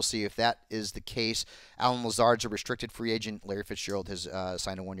Cowboys. We'll see if that is the case. Alan Lazard's a restricted free agent. Larry Fitzgerald has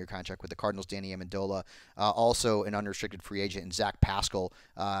signed a 1-year contract with the Cardinals. Danny Amendola, also an unrestricted free agent. And Zach Pascal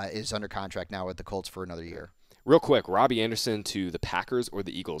is under contract now with the Colts for another year. Real quick, Robbie Anderson to the Packers or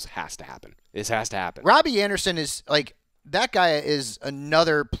the Eagles has to happen. This has to happen. Robbie Anderson is that guy is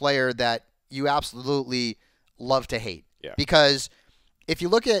another player that you absolutely love to hate. Yeah. Because if you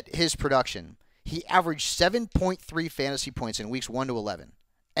look at his production, he averaged 7.3 fantasy points in weeks 1 to 11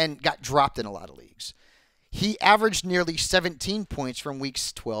 and got dropped in a lot of leagues. He averaged nearly 17 points from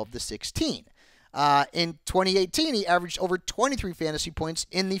weeks 12 to 16. In 2018, he averaged over 23 fantasy points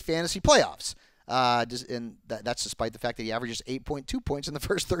in the fantasy playoffs. And that's despite the fact that he averages 8.2 points in the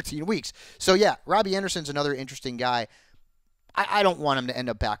first 13 weeks. So, yeah, Robbie Anderson's another interesting guy. I don't want him to end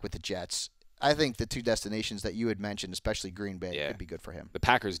up back with the Jets. I think the 2 destinations that you had mentioned, especially Green Bay, could be good for him. The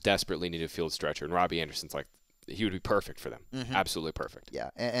Packers desperately need a field stretcher, and Robbie Anderson's he would be perfect for them. Mm-hmm. Absolutely perfect.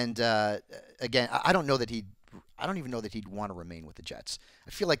 Yeah, and again, I don't even know that he'd want to remain with the Jets. I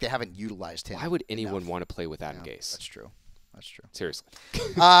feel like they haven't utilized him. Why would anyone want to play with Adam Gase? That's true. Seriously.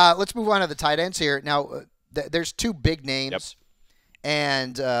 Let's move on to the tight ends here. Now, there's 2 big names,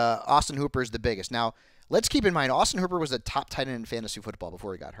 and Austin Hooper is the biggest. Now, let's keep in mind, Austin Hooper was the top tight end in fantasy football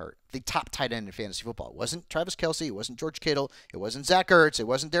before he got hurt. The top tight end in fantasy football. It wasn't Travis Kelce. It wasn't George Kittle. It wasn't Zach Ertz. It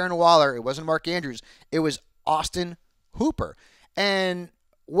wasn't Darren Waller. It wasn't Mark Andrews. It was Austin Hooper. And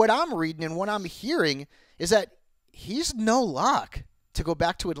what I'm reading and what I'm hearing is that he's no lock to go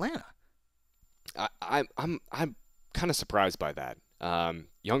back to Atlanta. I'm kind of surprised by that.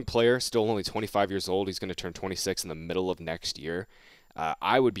 Young player, still only 25 years old. He's going to turn 26 in the middle of next year.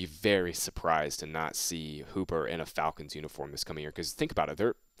 I would be very surprised to not see Hooper in a Falcons uniform this coming year. Because think about it,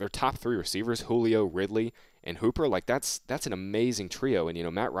 their top 3 receivers, Julio, Ridley, and Hooper. That's an amazing trio.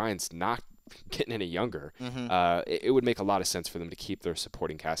 And Matt Ryan's not getting any younger. Mm-hmm. It would make a lot of sense for them to keep their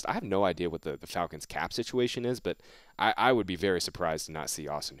supporting cast. I have no idea what the Falcons cap situation is, but I would be very surprised to not see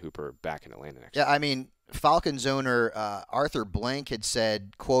Austin Hooper back in Atlanta next year. Yeah, I mean, Falcons owner Arthur Blank had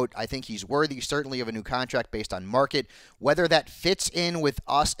said, quote, "I think he's worthy certainly of a new contract based on market. Whether that fits in with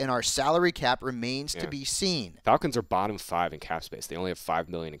us and our salary cap remains to be seen." Falcons are bottom 5 in cap space. They only have $5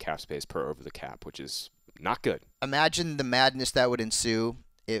 million in cap space per over the cap, which is not good. Imagine the madness that would ensue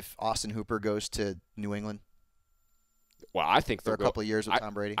if Austin Hooper goes to New England. Well, I think for a couple of years with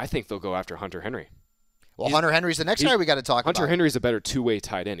Tom Brady. I think they'll go after Hunter Henry. Well, Hunter Henry's the next guy we got to talk about. Hunter Henry's a better two-way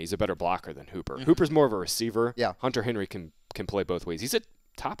tight end. He's a better blocker than Hooper. Hooper's more of a receiver. Yeah. Hunter Henry can play both ways. He's a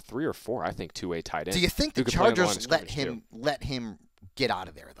top 3 or 4, I think, two-way tight end. Do you think the Chargers let him get out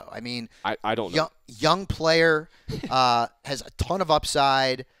of there, though? I mean, I don't know. Young player, has a ton of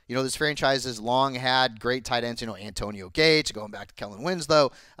upside. You know, this franchise has long had great tight ends. You know, Antonio Gates, going back to Kellen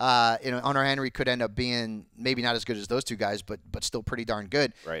Winslow. You know, Hunter Henry could end up being maybe not as good as those two guys, but still pretty darn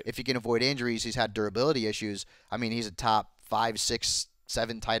good. Right. If he can avoid injuries, he's had durability issues. I mean, he's a top 5, 6,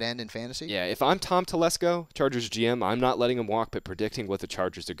 7 tight end in fantasy. Yeah, if I'm Tom Telesco, Chargers GM, I'm not letting him walk, but predicting what the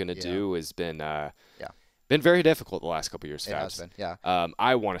Chargers are going to do has been been very difficult the last couple of years. It has been, yeah.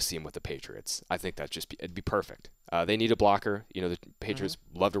 I want to see him with the Patriots. I think it'd be perfect. They need a blocker. You know, the Patriots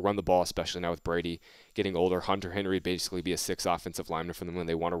love to run the ball, especially now with Brady getting older. Hunter Henry would basically be a 6th offensive lineman for them when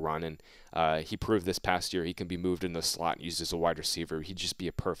they want to run, and he proved this past year he can be moved in the slot and used as a wide receiver. He'd just be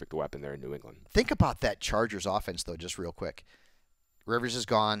a perfect weapon there in New England. Think about that Chargers offense, though, just real quick. Rivers is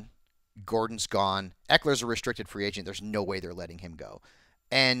gone. Gordon's gone. Eckler's a restricted free agent. There's no way they're letting him go.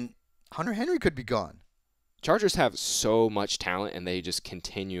 And Hunter Henry could be gone. Chargers have so much talent, and they just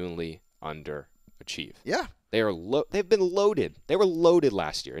continually underachieve. Yeah. They've been loaded. They were loaded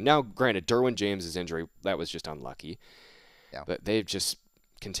last year. And now, granted, Derwin James' injury, that was just unlucky. Yeah. But they've just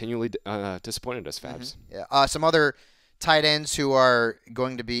continually disappointed us, Fabs. Yeah. Some other tight ends who are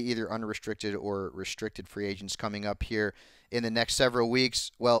going to be either unrestricted or restricted free agents coming up here in the next several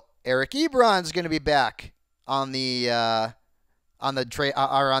weeks. Well, Eric Ebron's going to be back on the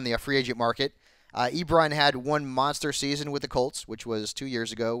free agent market. Ebron had one monster season with the Colts, which was 2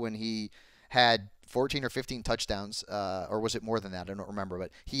 years ago when he had 14 or 15 touchdowns, or was it more than that? I don't remember,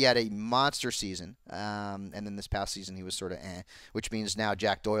 but he had a monster season. And then this past season he was sort of which means now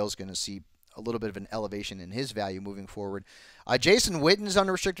Jack Doyle's going to see a little bit of an elevation in his value moving forward. Jason Witten's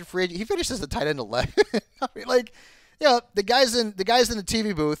unrestricted free agent. He finished as the tight end 11. I mean, like, you know, the guys in the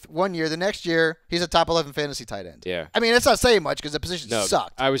TV booth 1 year, the next year he's a top 11 fantasy tight end. Yeah. I mean, it's not saying much because the position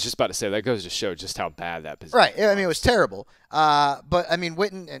sucked. I was just about to say that goes to show just how bad that position. Right. I mean, it was terrible. But I mean,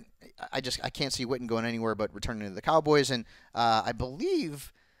 Witten, and I can't see Witten going anywhere but returning to the Cowboys, and I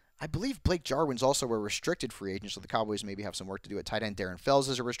believe Blake Jarwin's also a restricted free agent, so the Cowboys maybe have some work to do at tight end. Darren Fells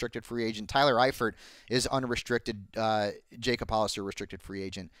is a restricted free agent. Tyler Eifert is unrestricted. Jacob Hollister, restricted free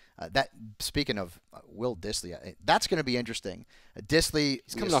agent. Speaking of Will Dissly, that's going to be interesting. Dissly,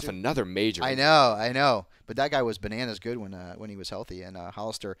 he's coming off another major. I know. But that guy was bananas good when he was healthy, and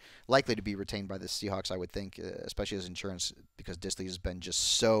Hollister likely to be retained by the Seahawks, I would think, especially as insurance, because Dissly has been just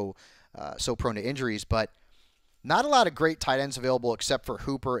so prone to injuries. But not a lot of great tight ends available except for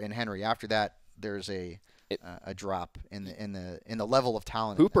Hooper and Henry. After that, there's a drop in the level of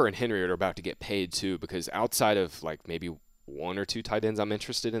talent. Hooper and Henry are about to get paid too, because outside of like maybe 1 or 2 tight ends I'm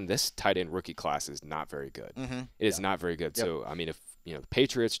interested in, this tight end rookie class is not very good. It is not very good. Yep. So I mean, if you know the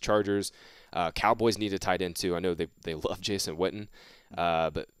Patriots, Chargers, Cowboys need a tight end too. I know they love Jason Witten,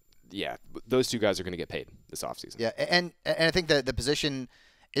 but yeah, those 2 guys are going to get paid this offseason. Yeah, and I think that the position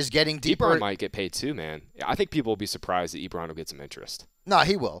is getting deeper. Ebron might get paid too, man. I think people will be surprised that Ebron will get some interest. No,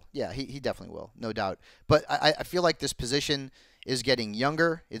 he will. Yeah, he definitely will, no doubt. But I feel like this position is getting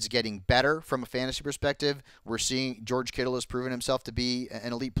younger. It's getting better from a fantasy perspective. We're seeing George Kittle has proven himself to be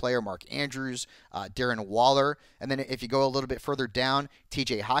an elite player. Mark Andrews, Darren Waller. And then if you go a little bit further down,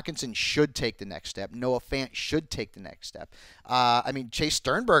 TJ Hawkinson should take the next step. Noah Fant should take the next step. I mean, Chase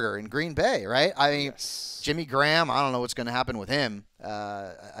Sternberger in Green Bay, right? I mean, yes. Jimmy Graham, I don't know what's going to happen with him.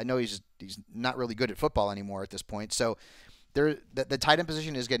 I know he's not really good at football anymore at this point. So the tight end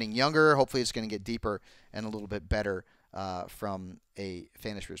position is getting younger. Hopefully it's going to get deeper and a little bit better from a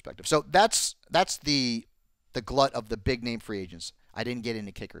fantasy perspective. So that's the glut of the big name free agents. I didn't get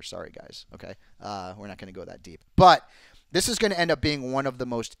into kickers. Sorry, guys. Okay. We're not going to go that deep. But this is going to end up being one of the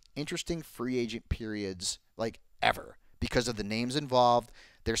most interesting free agent periods like ever because of the names involved.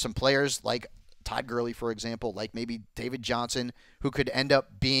 There's some players like Todd Gurley, for example, like maybe David Johnson, who could end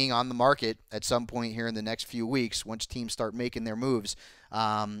up being on the market at some point here in the next few weeks once teams start making their moves.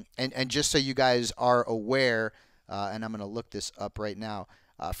 And just so you guys are aware, and I'm going to look this up right now,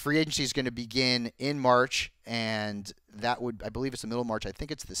 free agency is going to begin in March, and that would, I believe it's the middle of March. I think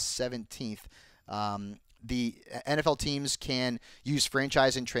it's the 17th. The NFL teams can use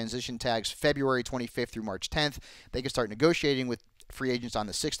franchise and transition tags February 25th through March 10th. They can start negotiating with free agents on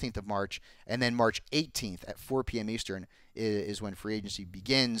the 16th of March, and then March 18th at 4 p.m. Eastern is when free agency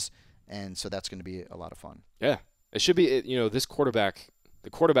begins, and so that's going to be a lot of fun. Yeah, it should be. This the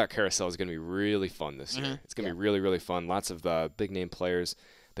quarterback carousel is going to be really fun this year. It's going to be really, really fun. Lots of big name players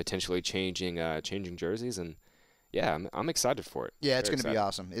potentially changing jerseys, and Yeah, I'm excited for it. Yeah, it's going to be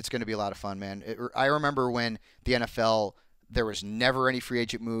awesome. It's going to be a lot of fun, man. I remember when the NFL, there was never any free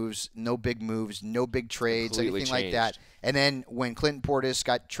agent moves, no big moves, no big trades, anything like that. And then when Clinton Portis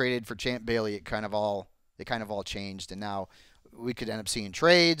got traded for Champ Bailey, it kind of all changed, and now we could end up seeing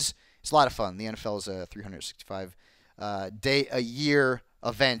trades. It's a lot of fun. The NFL is a 365 day a year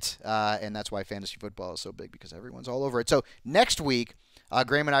event, and that's why fantasy football is so big, because everyone's all over it. So next week,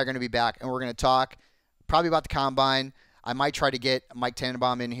 Graham and I are going to be back, and we're going to talk probably about the Combine. I might try to get Mike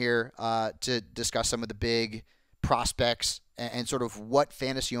Tannenbaum in here to discuss some of the big prospects and sort of what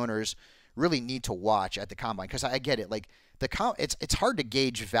fantasy owners really need to watch at the Combine, because I get it. Like it's hard to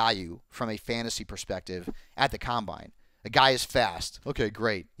gauge value from a fantasy perspective at the Combine. A guy is fast. Okay,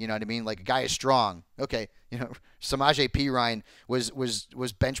 great. You know what I mean? Like a guy is strong. Okay, Samaje Perine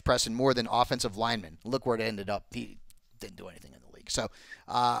was bench pressing more than offensive linemen. Look where it ended up. He didn't do anything in the league. So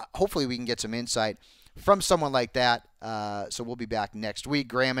hopefully we can get some insight from someone like that. So we'll be back next week.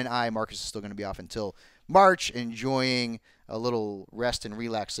 Graham and I, Marcus is still going to be off until March, enjoying a little rest and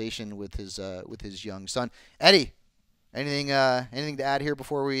relaxation with his young son. Eddie, anything to add here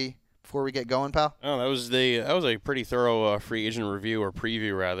before we get going, pal? Oh, that was a pretty thorough free agent review, or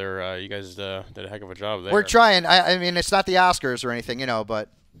preview rather. You guys did a heck of a job there. We're trying. I mean, it's not the Oscars or anything, but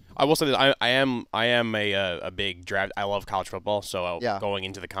I will say that I am a big draft. I love college football, so going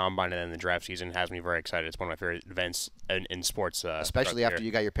into the Combine and then the draft season has me very excited. It's one of my favorite events in sports. Especially after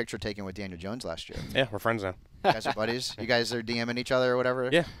you got your picture taken with Daniel Jones last year. Yeah, we're friends now. You guys are buddies? You guys are DMing each other or whatever?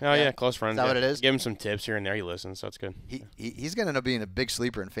 Yeah. Yeah, close friends. Is that what it is? Give him some tips here and there. He listens, so that's good. He's going to end up being a big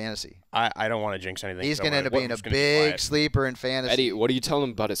sleeper in fantasy. I don't want to jinx anything. He's going to end up being a big sleeper in fantasy. Eddie, what are you telling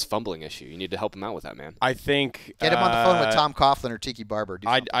him about his fumbling issue? You need to help him out with that, man. I think get him on the phone with Tom Coughlin or Tiki Barber.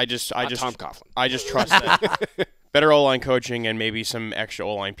 Tom Coughlin. I just trust that better O-line coaching and maybe some extra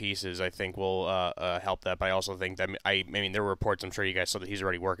O-line pieces, I think, will help that. But I also think that I mean there were reports, I'm sure you guys saw, that he's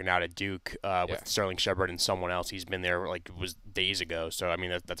already working out at Duke with Sterling Shepard and someone else. He's been there it was days ago. So I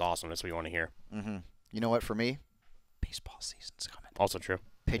mean that's awesome. That's what you want to hear. Mm-hmm. You know what? For me, baseball season's coming. Also true.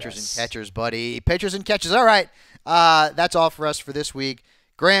 Pitchers and catchers, buddy. Pitchers and catchers. All right. That's all for us for this week.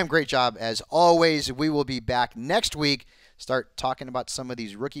 Graham, great job as always. We will be back next week. Start talking about some of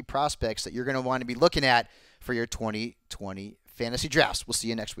these rookie prospects that you're going to want to be looking at for your 2020 fantasy drafts. We'll see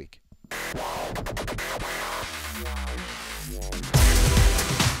you next week.